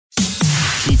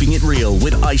Keeping it real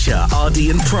with Aisha,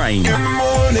 Ardy and Prane. Good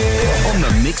morning. On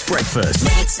the Mixed Breakfast.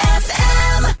 Mix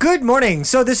FM. Good morning.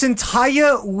 So this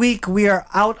entire week we are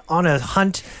out on a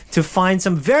hunt to find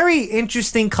some very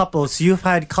interesting couples. You've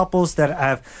had couples that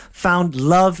have found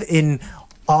love in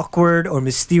awkward or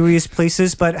mysterious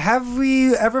places, but have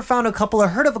we ever found a couple or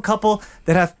heard of a couple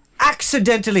that have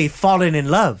accidentally fallen in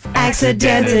love?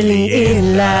 Accidentally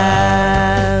in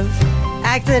love.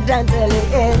 Accidentally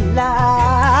in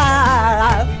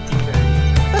love.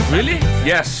 Really?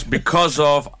 Yes, because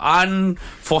of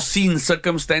unforeseen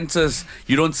circumstances.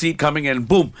 You don't see it coming and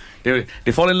boom, they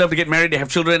fall in love, they get married, they have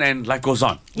children, and life goes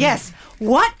on. Yes.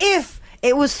 What if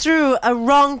it was through a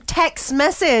wrong text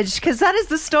message? Because that is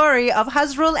the story of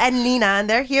Fazrul and Leena, and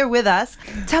they're here with us.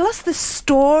 Tell us the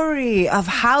story of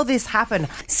how this happened.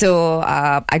 So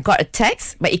I got a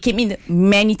text, but it came in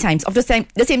many times of the same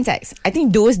text. I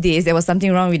think those days there was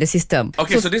something wrong with the system.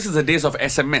 Okay, so this is the days of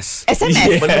SMS.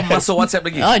 SMS? Belum masuk WhatsApp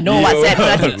lagi. Oh, no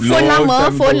WhatsApp. Phone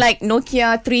lama, phone like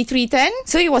Nokia 3310.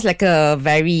 So it was like a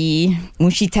very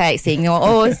mushy text saying,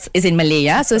 oh, it's in Malay,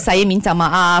 yeah? So saya minta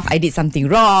maaf, I did something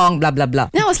wrong, blah, blah, blah.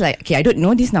 Then I was like, okay, I don't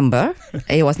know this number.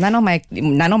 It was none of my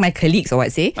colleagues or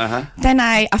what say. Then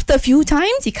after a few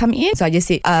times, he come in. So I just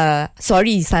said,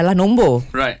 sorry, salah nombor.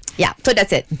 Right. Yeah, so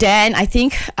that's it. Then I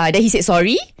think, then he said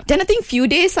sorry. Then I think few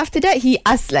days after that, he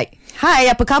asked like, hi,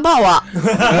 apa khabar awak?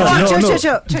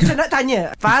 Cuk, nak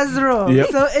tanya. Fazrul. Yep.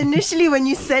 So initially when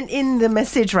you sent in the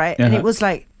message, right, and it was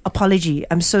like, apology,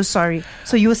 I'm so sorry.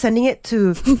 So you were sending it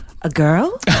to a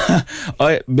girl?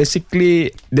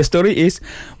 Basically, the story is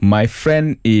my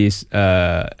friend is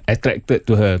attracted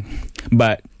to her,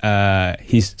 but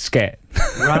he's scared.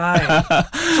 Right.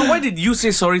 So why did you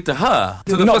say sorry to her?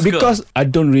 To the No, first girl? because I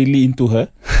don't really into her.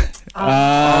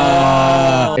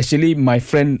 Actually, my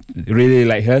friend really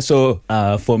like her. So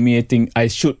for me, I think I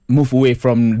should move away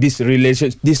from this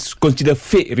relationship. This considered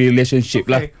fake relationship.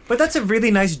 Okay. But that's a really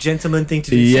nice gentleman thing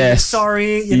to do. Yes. Say,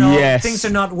 sorry, things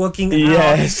are not working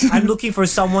Yes. out. I'm looking for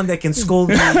someone that can scold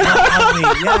me, not hug me.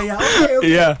 Yeah. Okay.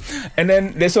 Yeah. And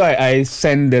then that's why I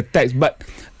send the text. But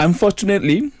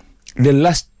unfortunately, the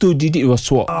last 2 digits was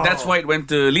swapped. That's why it went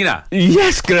to Leena.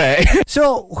 Yes, correct.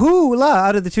 So, who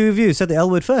out of the two of you said the L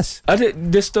word first?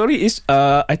 The story is,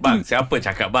 I Bang, think... siapa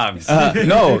cakap bang?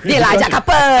 No. Dia lah ajak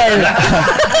couple.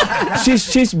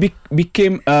 She's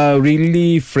became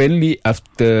really friendly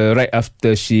right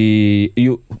after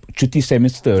cuti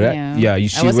semester, right? Yeah,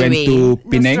 she went away. to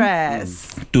Penang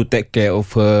to take care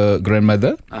of her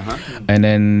grandmother. And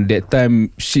then that time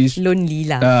she's Lonely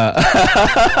lah.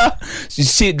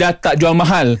 she dah tak jual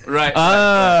mahal. Right.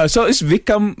 So it's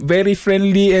become very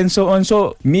friendly and so on.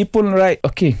 So me pun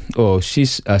okay. Oh,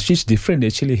 she's different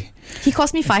actually. He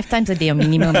calls me 5 times a day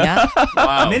minimum, yeah.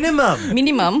 Wow.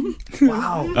 Minimum.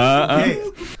 Wow. Okay.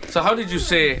 So how did you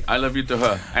say I love you to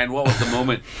her? And what was the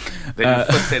moment that you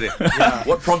first said it?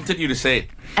 What prompted you to say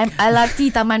it?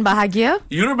 LRT Taman Bahagia.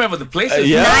 You remember the places?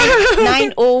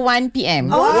 9:01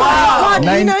 p.m. Oh my God,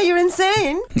 Nine- Leena, you're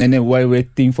insane. And then while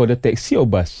waiting for the taxi or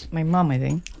bus? My mom, I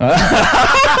think.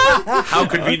 How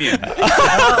convenient.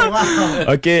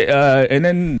 Okay, and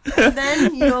then...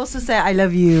 Then you also say I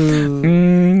love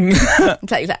you.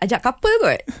 It's like ajak couple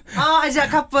kot.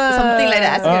 Ajak couple. Something like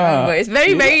that. I can't remember. It's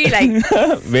very, very like...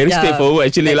 very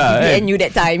straightforward actually lah. He knew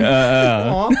that time.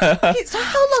 Okay, so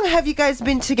how long have you guys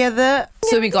been together?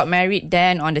 So we got married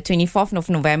then on the 24th of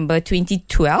November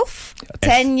 2012.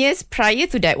 10 years prior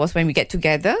to that was when we get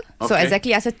together. So Okay.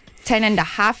 exactly after 10 and a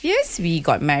half years, we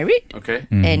got married. Okay.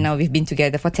 And now we've been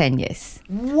together for 10 years.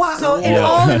 Wow. So in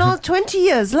all 20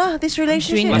 years lah, this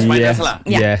relationship. Plus minus lah.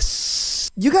 Yeah. Yes.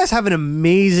 You guys have an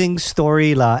amazing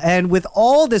story, La. And with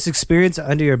all this experience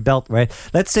under your belt, right?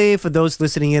 Let's say for those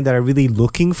listening in that are really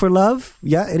looking for love,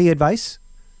 any advice?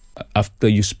 After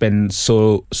you spend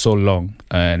so long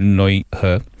knowing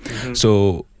her,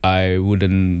 so I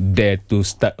wouldn't dare to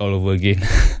start all over again.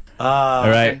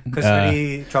 Right? Because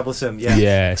very troublesome, yeah.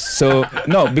 Yes. So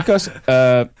no, because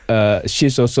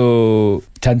she's also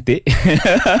cantik.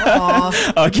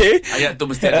 Okay. Ayat tu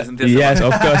mesti ada sentiasa. Yes,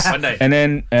 of course. Pandai. And then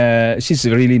she's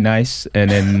really nice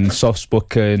and then soft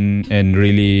spoken and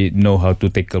really know how to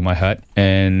tackle my heart.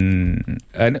 And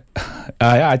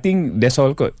I think that's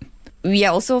all good. We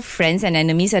are also friends and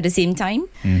enemies at the same time.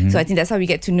 So I think that's how we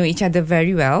get to know each other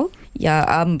very well.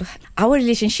 Yeah, our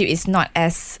relationship is not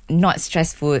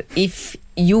stressful. If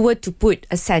you were to put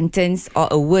a sentence or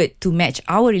a word to match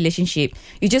our relationship,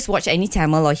 you just watch any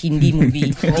Tamil or Hindi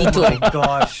movie. Oh my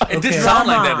gosh. It did sound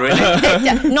like that, really.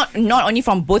 Not only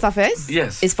from both of us.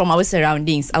 Yes. It's from our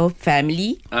surroundings, our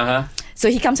family. Uh-huh. So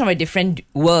he comes from a different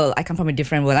world. I come from a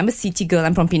different world. I'm a city girl.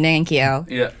 I'm from Penang and KL.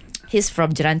 Yeah. He's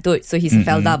from Jerantut, so he's a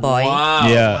Felda boy. Wow.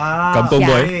 Yeah, kampung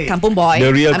boy. Kampung boy.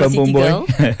 The real I'm a kampung city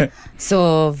boy. girl.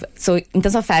 So in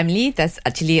terms of family, that's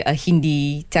actually a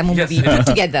Hindi Tamil Yes, movie it put is.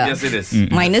 together. Yes, it is.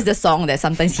 Minus the song that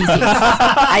sometimes he sings.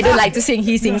 I don't like to sing,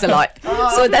 he sings a lot.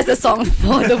 So that's the song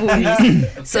for the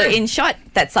movie. So in short,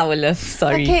 that's our love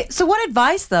story. Okay, so what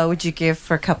advice though would you give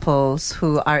for couples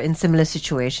who are in similar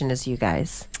situation as you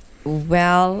guys?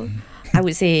 Well, I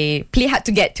would say play hard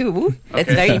to get to. That's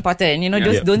very important. You know,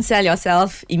 Yeah. don't sell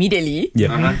yourself immediately.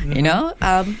 Yeah. You know,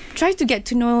 try to get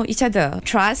to know each other.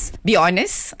 Trust, be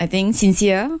honest, I think,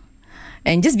 sincere,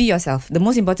 and just be yourself. The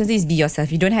most important thing is be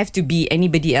yourself. You don't have to be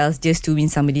anybody else just to win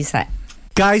somebody's heart.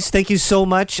 Guys, thank you so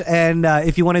much. And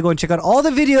if you want to go and check out all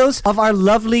the videos of our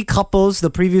lovely couples, the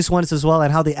previous ones as well,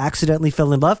 and how they accidentally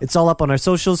fell in love, it's all up on our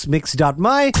socials,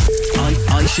 mix.my.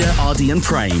 Aisha, Ardy and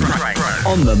Prane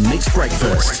on the Mixed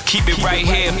Breakfast. Keep it right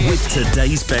here. With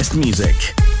today's best music.